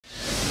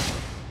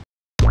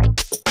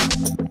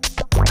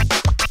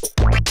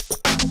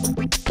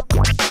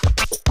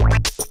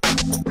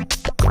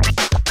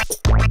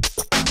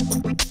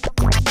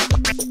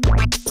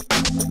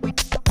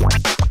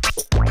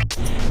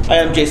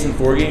Hi, I'm Jason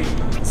Forgy.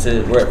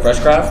 We're at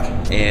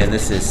Freshcraft, and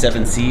this is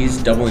 7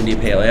 Seas Double India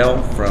Pale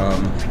Ale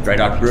from Dry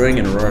Dock Brewing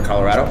in Aurora,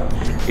 Colorado.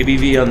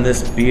 ABV on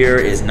this beer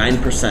is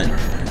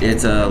 9%.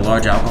 It's a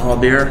large alcohol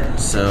beer,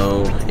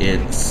 so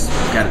it's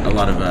got a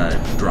lot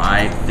of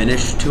dry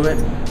finish to it.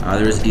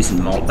 There is a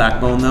decent malt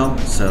backbone though,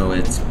 so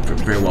it's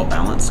very well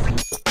balanced.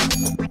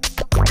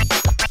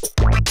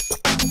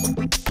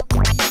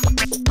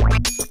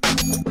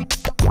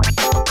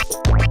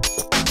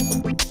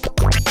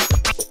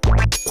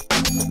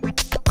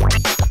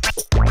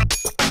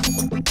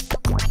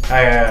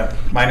 Hi,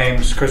 my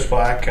name's Chris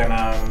Black, and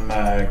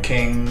I'm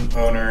king,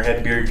 owner,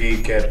 head beer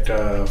geek at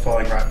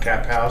Falling Rock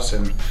Tap House,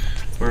 and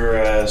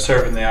we're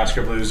serving the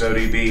Oscar Blues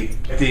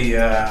ODB. The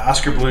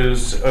Oscar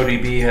Blues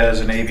ODB has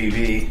an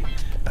ABV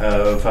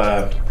of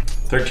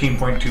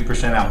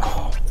 13.2%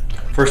 alcohol.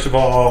 First of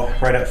all,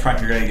 right up front,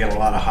 you're going to get a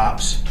lot of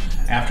hops.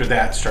 After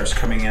that, starts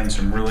coming in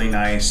some really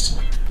nice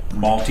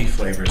malty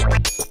flavors.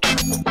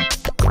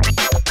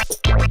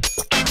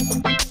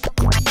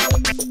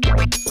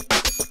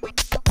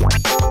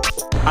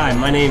 Hi,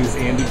 my name is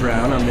Andy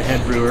Brown. I'm the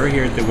head brewer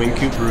here at the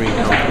Wincoop Brewing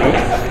Company,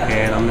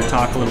 and I'm going to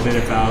talk a little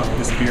bit about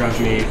this beer I've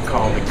made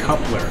called the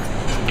Coupler.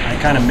 I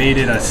kind of made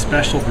it a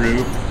special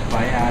brew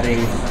by adding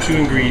 2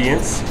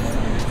 ingredients.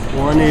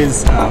 One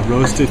is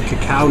roasted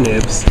cacao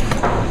nibs.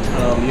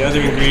 The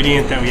other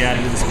ingredient that we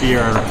added to this beer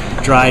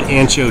are dried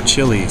ancho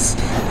chilies.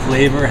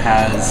 Flavor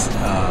has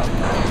a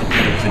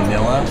bit of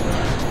vanilla.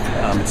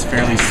 It's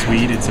fairly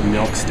sweet. It's a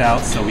milk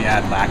stout, so we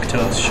add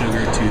lactose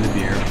sugar to the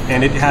beer,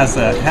 and it has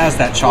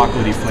that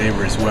chocolatey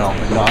flavor as well,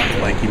 but not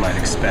like you might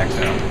expect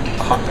a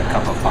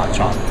cup of hot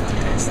chocolate to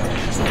taste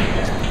like. So,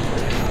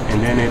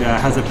 and then it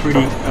has a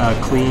pretty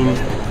clean,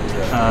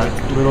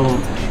 little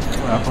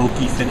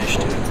oaky finish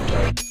to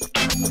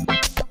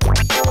it.